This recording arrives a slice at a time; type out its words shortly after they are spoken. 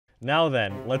Now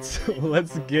then, let's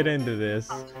get into this.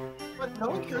 But no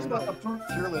one cares about the fruit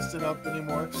tier listed up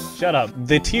anymore. Shut up.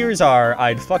 The tiers are: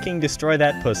 I'd fucking destroy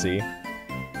that pussy.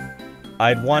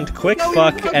 I'd want quick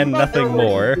fuck and nothing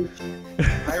more.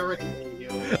 I already knew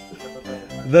you.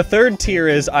 The third tier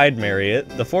is I'd marry it.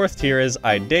 The fourth tier is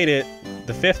I'd date it.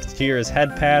 The fifth tier is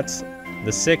head pats.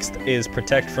 The sixth is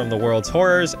protect from the world's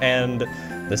horrors, and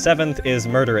the seventh is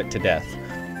murder it to death.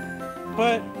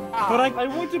 But I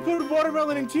want to put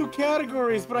watermelon in 2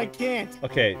 categories, but I can't.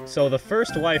 Okay, so the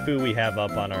first waifu we have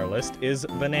up on our list is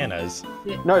bananas.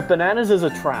 No, bananas is a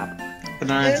trap.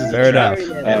 Bananas is Fair enough.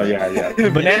 Oh yeah.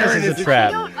 Bananas is a trap.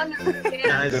 I don't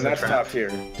understand. Then that's top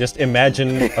tier. Just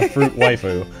imagine a fruit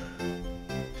waifu.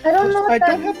 I don't know. I What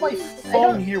don't that have my means.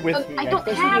 phone here with me. I don't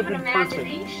have an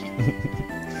imagination.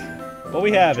 What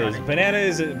we have is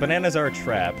bananas are a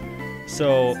trap.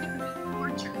 So,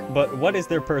 but what is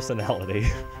their personality?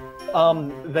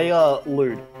 They are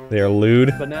lewd. They are lewd.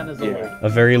 Bananas are lewd. A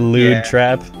very lewd Yeah.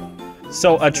 trap.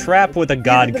 So a trap with a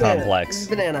god complex.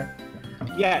 Banana.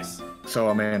 Yes. So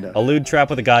Amanda. A lewd trap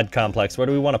with a god complex. Where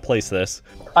do we want to place this?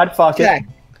 I'd fuck it.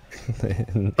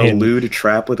 A lewd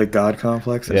trap with a god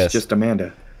complex? It's Yes. just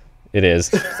Amanda. It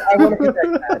is. I want to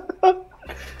protect that.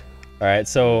 Alright,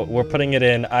 so we're putting it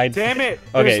in. Damn it!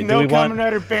 Okay, There's do no we want- common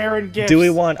out of barren gifts. Do we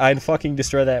want I'd fucking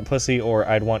destroy that pussy or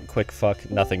I'd want quick fuck,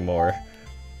 nothing more?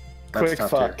 That's Quick top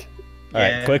fuck. tier.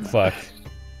 Alright, quick fuck.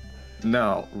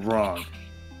 No, wrong.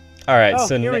 Alright, Oh,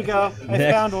 so here we go. I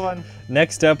found one.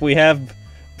 next up we have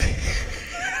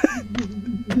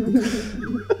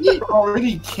You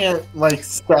already can't, like,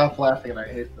 stop laughing, and I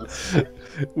hate this.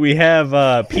 we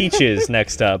have Peaches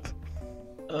next up.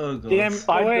 Oh god. Damn,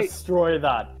 I'd wait. destroy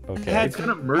that. Okay. Head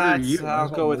gonna murder you. I'll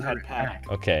go with head pat.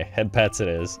 Okay, head pats it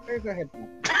is.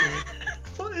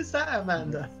 What is that,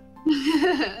 Amanda?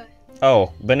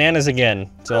 Oh, bananas again.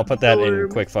 So I'll put that in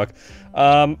quick fuck.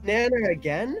 Banana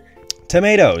again?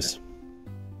 Tomatoes.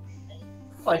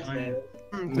 Wait,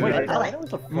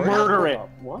 Murder it.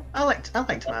 What? I like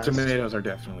tomatoes. Tomatoes are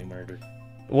definitely murdered.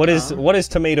 What is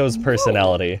Tomatoes'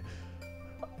 personality?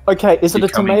 Okay, is it a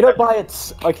Becoming tomato better. by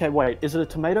its? Okay, wait. Is it a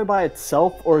tomato by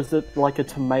itself, or is it like a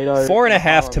tomato?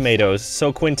 4.5 tomatoes,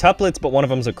 so quintuplets, but one of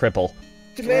them's a cripple.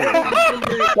 Tomato.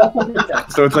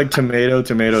 So it's like tomato,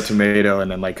 tomato, tomato,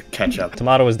 and then like ketchup.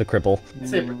 Tomato is the cripple.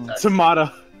 Tomato.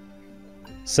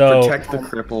 So Protect the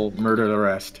cripple, murder the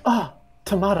rest. Ah,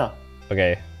 tomato.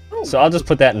 okay, so I'll just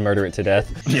put that and murder it to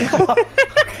death. Yeah.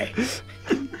 Okay.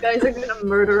 You guys are gonna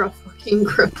murder a fucking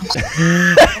cripple.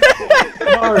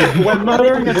 No, we're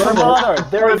murdering a tomato.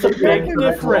 There is a big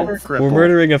difference. We're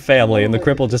murdering a family, and the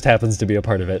cripple just happens to be a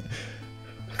part of it.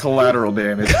 Collateral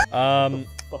damage.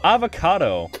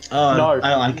 Avocado. Oh, No. I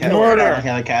don't like it. Murder. I don't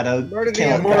like avocado. Murder the Kill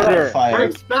it, avocado. burn it They're with fire.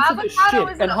 expensive as Avocado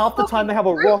shit, is and a half the time they have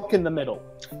a fucking rock in the middle.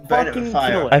 Burn it with Fucking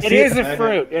fire. kill I it. It feel- is a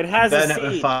fruit. It has Burn a it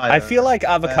with seed. fire. I feel like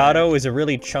avocado is a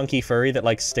really chunky furry that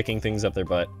likes sticking things up their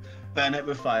butt. Burn it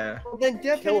with fire. Well, then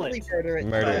definitely it. murder it.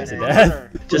 Murder it to Murder.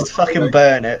 death. Just fucking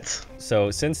burn it.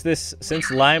 So since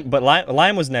lime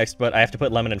was next, but I have to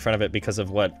put lemon in front of it because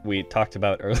of what we talked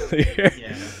about earlier.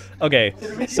 Yeah. Okay,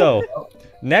 so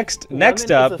next Lemon is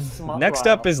up a smart next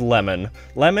rival. up is Lemon.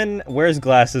 Lemon wears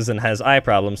glasses and has eye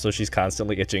problems, so she's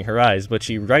constantly itching her eyes, but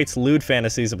she writes lewd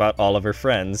fantasies about all of her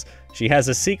friends. She has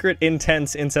a secret,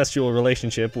 intense, incestual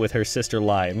relationship with her sister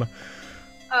Lime.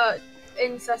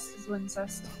 Incest is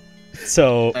incest.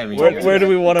 So I mean, where do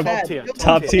we want to Top tier.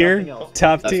 top tier? Nothing else.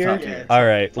 Top That's tier? top tier. All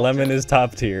right, Lemon is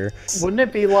top tier. Wouldn't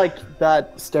it be like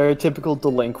that stereotypical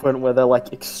delinquent where they're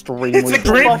like extremely? It's a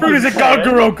grapefruit is a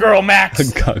Gogoro girl,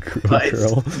 Max.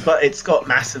 But it's got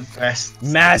massive breasts.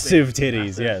 Massive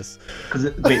titties, yes. Because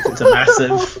it's a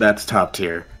massive. That's top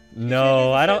tier.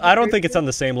 No, I don't think it's on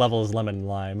the same level as Lemon and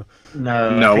Lime. No.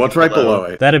 I No, think what's it's right below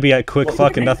it? That'd be a quick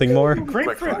fuck and nothing more.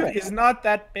 Grapefruit is not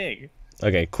that big.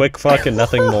 Okay, quick fuck and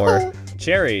nothing more.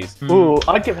 Cherries. Ooh,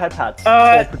 I'd give head pats.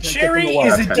 Cherry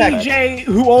is a DJ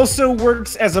who also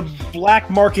works as a black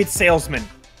market salesman.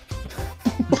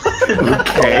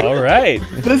 Okay. All right.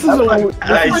 This is a.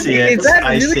 I see it. Is that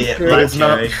I really see it. true? Black It's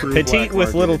not cherry. true Petite black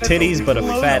with market. little titties but a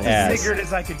Close fat as ass. cigarette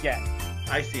as I could get.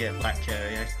 I see it. Black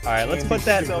cherry. All right, let's put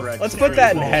that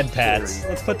in head pats.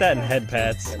 Let's put that in head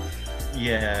pats.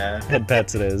 Yeah. Head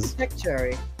pats it is. Tech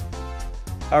cherry.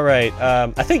 All right.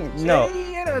 I think no.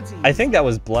 I think that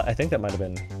was I think that might have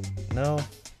been. No.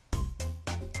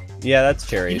 Yeah, that's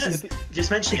cherries.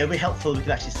 Just mention it. It'll be helpful if we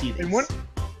could actually see these. And what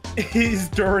is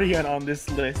durian on this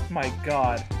list? My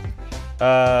god.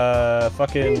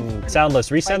 Fucking soundless.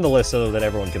 Resend the list so that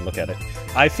everyone can look at it.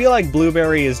 I feel like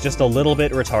blueberry is just a little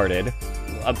bit retarded.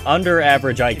 Under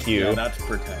average IQ. Yeah, that's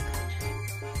protect.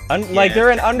 Like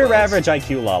they're an under average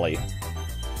IQ lolly.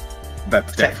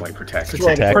 That's definitely protect.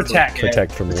 Protect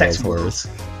from Protect world's from horrors.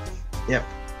 Yep.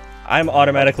 I'm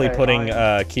automatically Okay,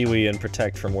 putting Kiwi in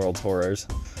protect from world's horrors.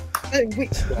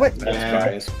 Wait, what? That's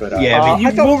biased, but Yeah, but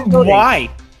I thought, why?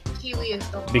 Kiwi is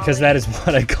the Because that is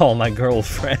what I call my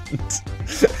girlfriend.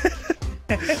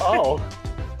 Oh.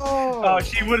 Oh,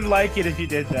 she wouldn't like it if you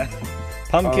did that.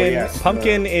 Pumpkin. yes,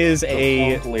 Pumpkin is the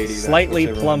a plump lady that slightly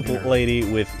puts everyone plump dinner.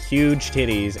 lady with huge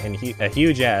titties and a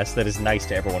huge ass that is nice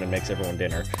to everyone and makes everyone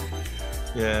dinner.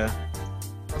 Yeah.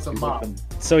 That's a mom.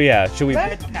 So yeah, should we?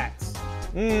 Red pats.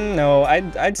 No,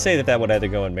 I'd say that would either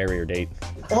go in marry or date.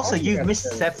 Also, you've missed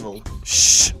several.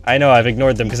 Shh. I know I've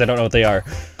ignored them because I don't know what they are.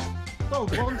 Well,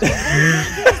 one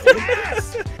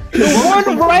The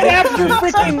one right after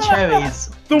freaking cherries.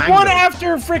 the mango. one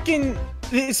after freaking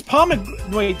it's pomegranate.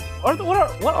 Wait, what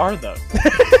are those?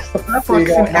 Fucking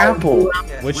apple.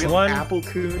 Which We have one? Apple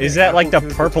coon Is and that like the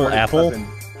coon's purple retarded apple? cousin.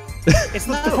 It's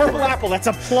not the purple apple. That's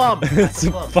a plum. It's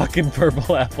a fucking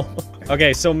purple apple.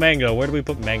 Okay, so mango. Where do we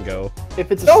put mango?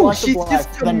 If it's a No, slice she's of just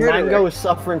life, a then murderer. Mango is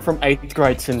suffering from 8th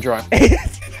grade syndrome.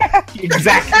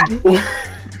 Exactly.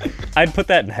 I'd put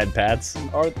that in head pats.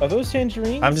 Are those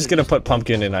tangerines? I'm just gonna put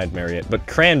pumpkin and I'd marry it. But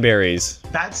cranberries.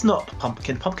 That's not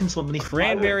pumpkin. Pumpkin's one beneath.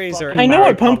 Cranberries are. I know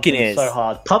what pumpkin is. So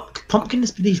hard. Pumpkin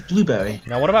is beneath blueberry.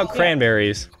 Now, what about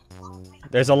cranberries?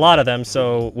 There's a lot of them,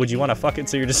 so would you want to fuck it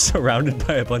so you're just surrounded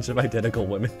by a bunch of identical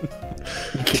women?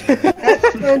 That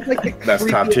sounds like the That's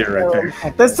top creepiest tier right there.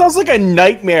 film. That sounds like a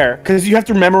nightmare because you have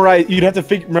to memorize. You'd have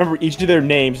to remember each of their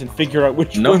names and figure out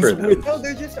which Number ones. them. No,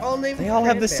 they're just all named. They all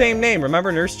have the same name.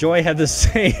 Remember, Nurse Joy had the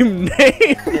same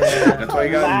name. That's why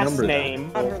you gotta Last number them.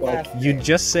 name. On her last You'd name.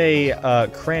 just say,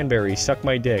 cranberry, suck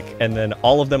my dick, and then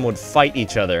all of them would fight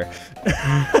each other.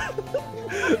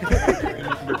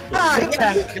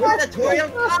 Gladiatorial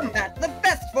combat, the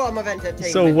best form of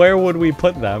entertainment. So where would we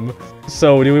put them?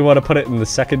 So do we want to put it in the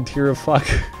second tier of fuck?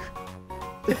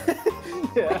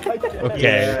 Yeah, I guess.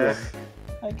 Okay.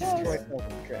 I guess.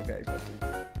 Cranberry pussy.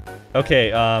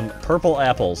 Okay, purple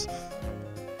apples.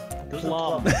 Those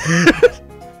are plums.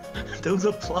 Those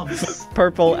are plums.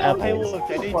 Purple Hey, apples. look,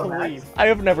 I need to leave. I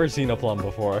have never seen a plum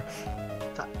before.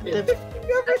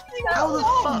 How the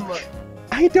fuck?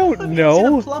 I don't Have you seen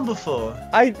know. a plum before?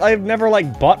 I've never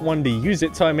like bought one to use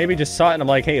it, so I maybe just saw it and I'm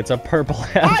like, hey, it's a purple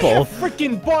I apple. have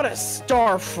freaking bought a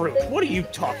star fruit. What are you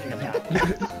talking about?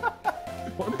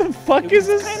 What the fuck is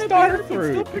a Kinda star weird, but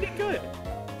fruit? Still pretty good.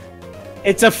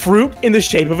 It's a fruit in the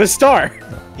shape of a star.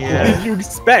 What did you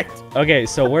expect? Okay,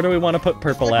 so where do we want to put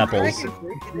purple apples? Dragon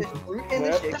fruit, it is fruit in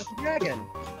the shape of a dragon.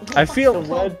 I feel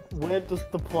So where does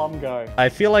the plum go? I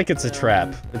feel like it's a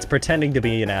trap. It's pretending to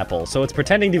be an apple. So it's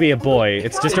pretending to be a boy.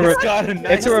 It's just a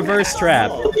it's a reverse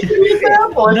trap. No,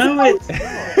 it's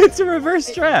It's a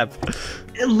reverse trap.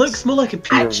 it looks more like a A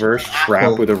peach. reverse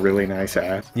trap with a really nice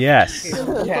ass. Yes.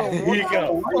 Yeah, here you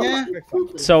go. Yeah.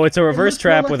 So it's a reverse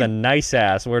trap with a nice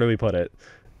ass. Where do we put it?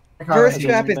 First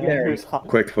trap is Man married. who's hu-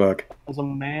 Quick fuck. As a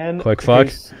man Quick fuck?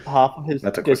 whose half of his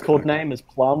That's a quick Discord fuck. name is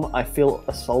Plum, I feel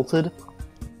assaulted.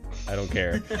 I don't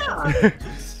care.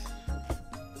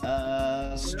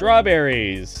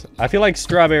 Strawberries. I feel like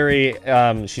strawberry.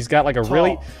 She's got like a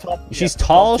really. She's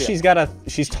tall. She's got a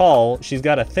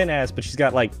thin ass, but she's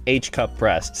got like H cup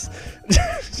breasts.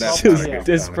 That's Just not a good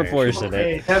disproportionate.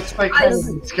 Okay, that's like kind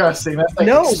of disgusting. That's like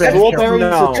No, expensive. Strawberries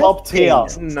are top tier.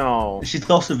 No. She's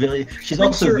also really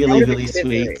You're really out of really it,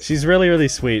 sweet. She's really, really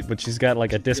sweet, but she's got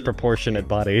like a disproportionate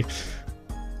body.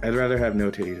 I'd rather have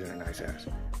no titties than a nice ass.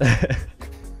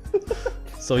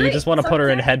 So you just want to put her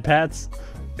in head pats?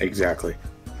 Exactly.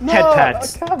 No, Head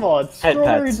pats. Come on, Head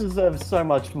strawberry pats. deserves so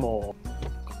much more.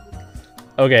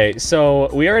 Okay,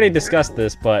 so we already discussed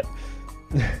this, but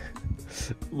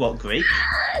What grape?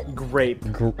 Grape.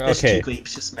 There's okay, two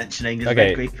grapes just mentioning. There's Okay.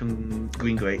 red grape and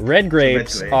green grape. red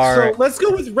grapes grapes. are So let's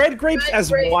go with red grapes Red as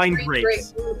grape, wine green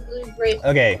grapes. grape, blue grape.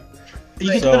 okay.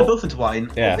 You can So- turn them both into wine.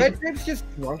 Yeah. Red grapes just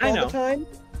drunk I all know. the time.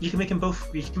 You can make them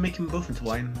both. You can make them both into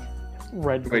wine.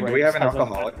 Red Wait, do we grapes have an has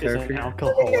alcoholic is an character? I don't think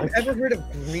I've alcoholic. ever heard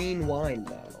of green wine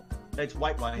though. It's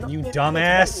white wine. You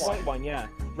dumbass. White wine, yeah.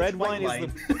 Red White wine is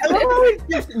wine. the. I love how it's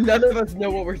just none of us know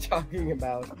what we're talking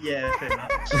about. Yeah, pretty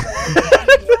much.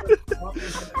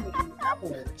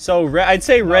 So I'd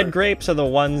say red grapes are the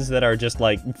ones that are just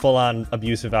like full-on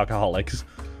abusive alcoholics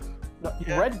No,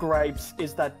 Yeah. Red grapes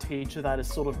is that teacher that is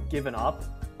sort of given up.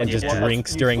 and just Yeah.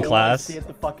 drinks You during always class. See at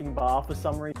the fucking bar for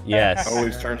some reason. Yes.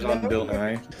 Always turns on Bill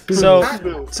Nye.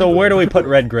 So where do we put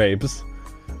red grapes?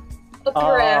 Up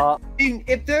your ass. Uh, I mean,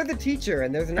 if they're the teacher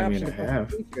and there's an I option mean, to I put have.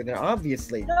 the teacher, then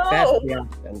obviously No. that's the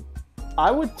option.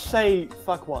 I would say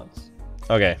fuck once.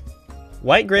 Okay.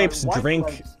 White grapes white drink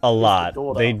grapes a is the lot.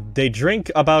 daughter. They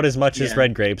drink about as much as Yeah.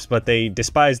 red grapes, but they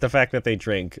despise the fact that they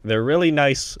drink. They're really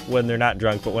nice when they're not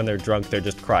drunk, but when they're drunk, they're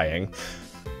just crying.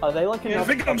 Are they like You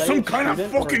think I'm some kind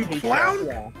of fucking clown?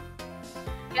 Yeah.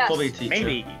 Yes. Probably a teacher.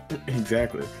 Maybe.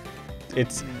 Exactly.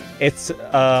 It's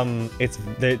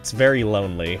very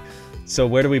lonely. So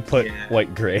where do we put Yeah.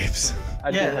 white grapes?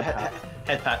 Yeah,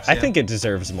 head pats. I think it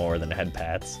deserves more than head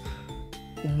pats.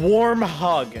 Warm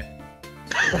hug.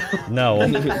 No.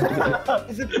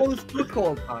 As opposed to a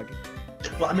cold hug.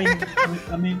 Well, I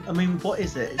mean, what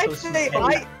is it? It's I'd supposed to say be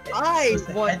head- I it's supposed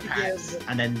to be want head to pats give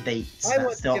and then dates. I want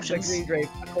That's to the give the options. green grape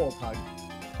a cold hug.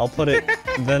 I'll put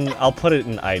it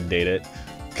in I'd date it.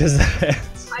 Cause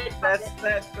that's,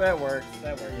 That works.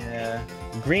 That works. Yeah.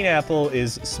 Green Apple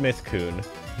is Smith Coon.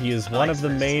 He is one of the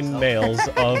main males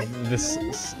of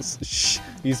this.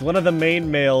 He's one of the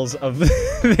main males of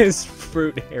this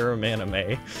fruit harem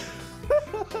anime.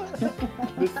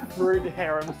 This fruit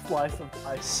harem slice of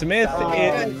life. Smith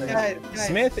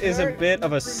Smith is a bit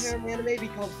of a Fruit harem anime be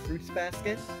called Fruits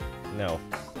Basket. no.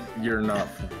 You're not.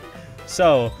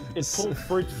 So It's called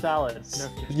fruit salad. No.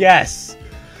 yes.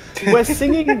 We're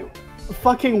singing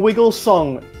fucking Wiggle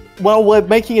song while we're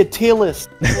making a tier list.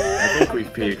 I think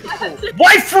we've peaked.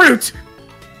 White fruit!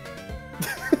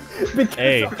 Because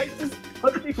Hey. I just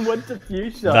fucking went to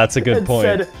Fuchsia. That's a good and point.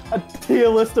 Said a tier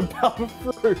list about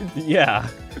fruit. Yeah.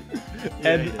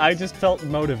 And I just felt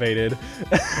motivated.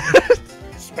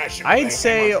 Special. I'd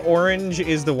say orange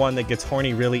is the one that gets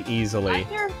horny really easily. I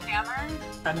hear hammer.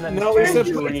 And then No, it's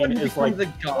a- green is like the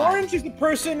god. Orange is the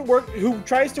person who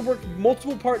tries to work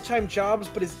multiple part-time jobs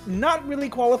but is not really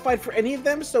qualified for any of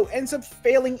them, so ends up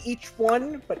failing each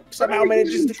one, but somehow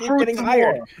manages to keep getting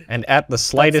hired. And at the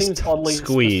slightest seems oddly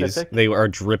squeeze, specific. they are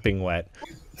dripping wet.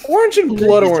 Orange and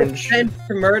blood orange. And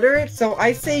to murder it, so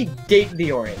I say date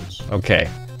the orange. Okay.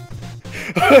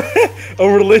 A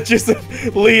religious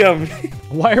Liam.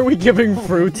 Why are we giving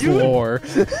fruits lore?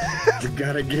 We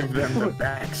gotta give them the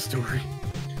backstory.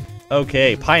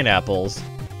 Okay, pineapples.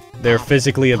 They're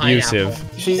physically abusive.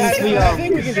 she's I the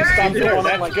think we can just stop there on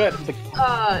that.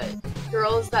 Good.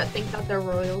 Girls that think that they're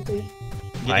royalty.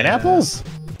 Pineapples?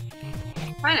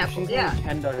 Pineapples, she's the yeah.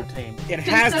 Nintendo team. It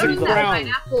has the Considering that crown.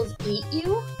 pineapples eat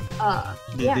you,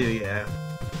 They yeah. do, yeah.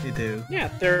 They do. Yeah,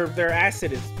 their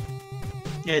acid is.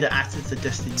 Yeah, the acids are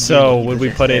just. So, would we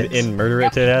put it in murder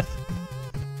it to death?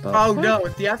 Oh no,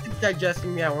 if the acid's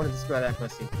digesting me, I want to destroy that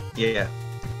pussy. Yeah.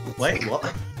 Wait,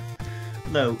 what?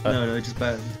 No, just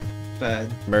burn.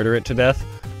 Burn. Murder it to death?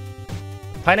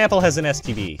 Pineapple has an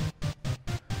STD.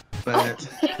 Burn it.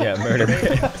 Yeah, murder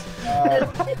it.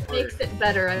 It makes it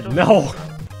better, I don't know. No!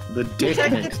 The dick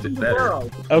makes it better.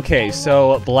 Okay,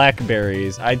 so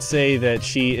blackberries. I'd say that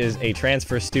she is a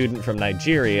transfer student from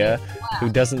Nigeria who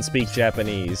doesn't speak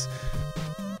Japanese.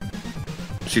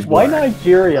 She's Why black.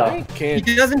 Nigeria? He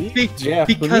doesn't speak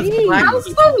Japanese. because black. How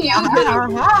so you?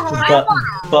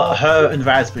 But her and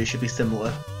Raspberry should be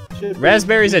similar.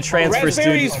 Raspberry's a transfer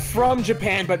Raspberry's student. from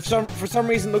Japan, but for some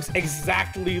reason looks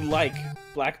exactly like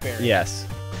blackberry. Yes.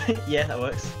 Yeah, that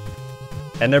works.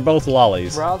 And they're both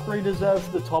lollies. Raspberry deserves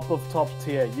the top of top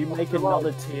tier. You make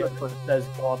another tier that says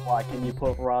godlike and you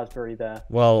put raspberry there.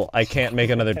 Well, I can't make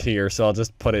another tier, so I'll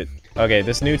just put it... Okay,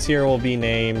 this new tier will be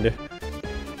named...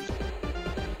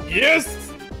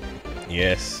 Yes.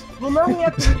 Yes. Well, now we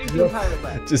have to redo the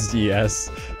entire list. Just yes.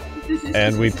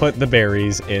 And we put the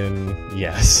berries in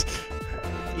yes.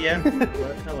 Yeah,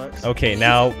 that works. Okay,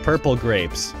 now purple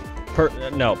grapes.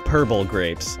 Purple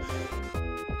grapes.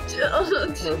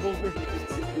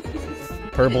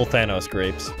 Purple Thanos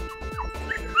grapes.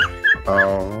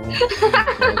 Oh.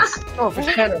 Oh, for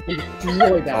sure.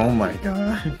 Destroy that. Oh my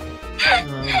god.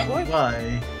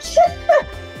 Why?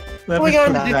 Going on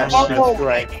to That this shit. awful-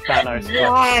 Great, Thanos.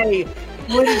 Why?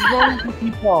 What is wrong with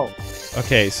people?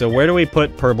 Okay, so where do we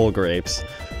put purple grapes?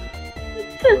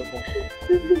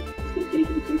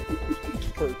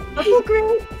 Purple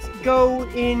grapes go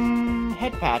in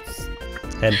head pats.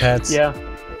 Head pats? Yeah.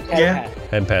 Yeah.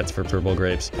 Head pats for purple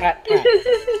grapes. Pat.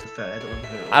 Fair, I don't know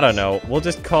who it I don't was. know. We'll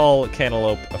just call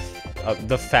cantaloupe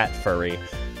the fat furry.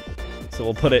 So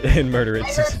we'll put it in murder it.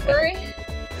 I heard furry.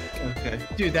 Okay.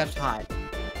 Dude, that's hot.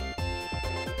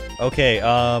 Okay,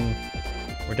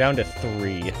 we're down to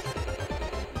 3.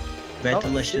 Red Oh,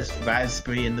 delicious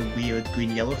raspberry and the weird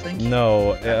green yellow thing.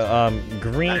 No, I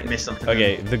green. missed something.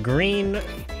 Okay, the green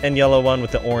and yellow one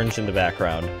with the orange in the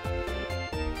background.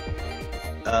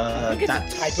 I think it's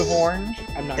That's a type of orange.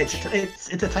 I'm not It's sure.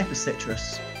 a type of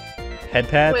citrus. Head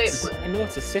pats. Wait, I know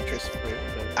it's a citrus fruit.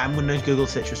 But... I'm gonna Google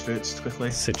citrus fruits quickly.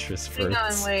 Citrus hang on,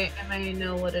 fruits. wait, I may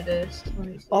know what it is. Let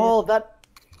me see. Oh, that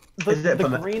Is it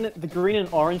The green and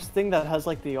orange thing that has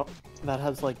like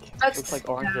That's- looks like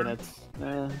orange in it.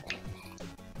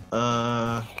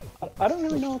 I don't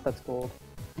really know what that's called.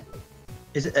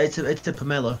 Is it? It's a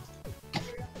pomelo.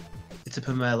 It's a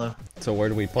pomelo. So where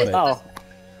do we put it? Oh,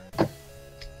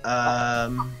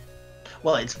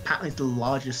 Well, it's apparently the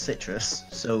largest citrus,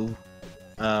 so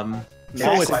So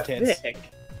it's it's thick.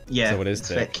 yeah. So it is it's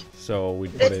thick. So we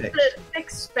put It's it. the thick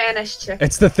Spanish chick.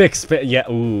 It's the thick spit. Yeah.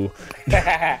 Ooh.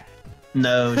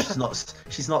 No, she's not.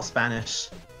 She's not Spanish.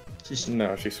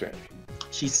 No, she's Spanish.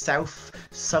 She's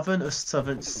southern or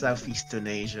southeastern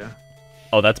Asia.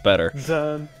 Oh, that's better.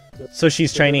 done. So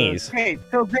she's Chinese. Okay,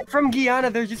 so from Guyana,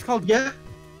 they're just called Yeah.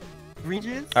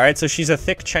 regions. All right. So she's a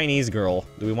thick Chinese girl.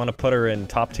 Do we want to put her in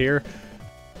top tier?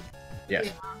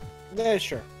 Yes. Yeah,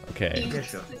 sure. Okay. Yeah,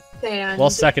 sure. Sand. Well,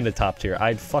 second to top tier.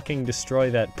 I'd fucking destroy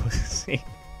that pussy.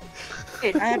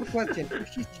 Hey, I have a question.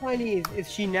 If she's Chinese, is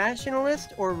she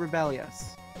nationalist or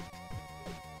rebellious?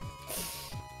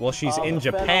 Well, she's in the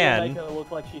fan will Japan. make her look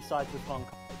like she sides with Hong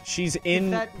Kong. She's in.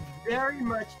 That very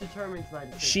much determines my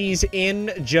decision. She's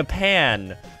in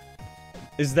Japan.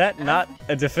 Is that not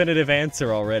a definitive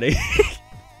answer already?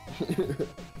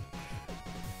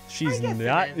 She's guess it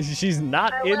not. is. She's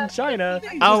not I in left China.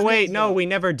 it. Oh wait, no, we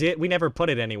never did. We never put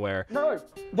it anywhere. No,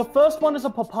 the first one is a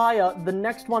papaya. The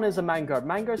next one is a mango.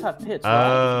 Mangoes have pits. right?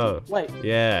 Oh, Wait,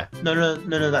 yeah. No.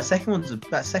 That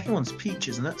second one's peach,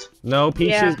 isn't it? No,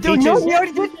 peaches. Yeah. Dude, no, Peaches. we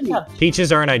already did peaches have,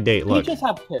 Peaches aren't a date. Look. peaches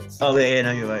have pits. Oh yeah,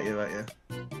 no, you're right. Yeah.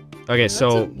 Okay,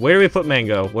 so where do we put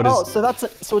mango? What is? Oh,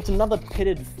 so it's another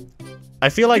pitted. I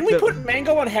feel like Can we the. put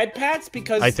mango on head pats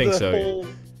because I think the so. whole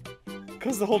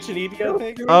because the whole Chinibio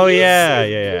thing? Oh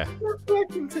yeah.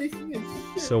 Fucking taking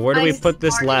it. So where do we I put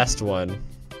this smarted. last one?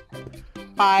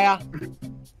 Fire.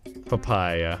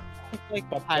 Papaya. Like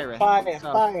papyrus. Papaya,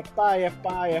 So- papaya, papaya,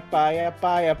 papaya,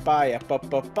 papaya, papaya,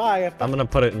 papaya. I'm gonna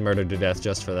put it in murder to death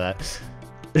just for that.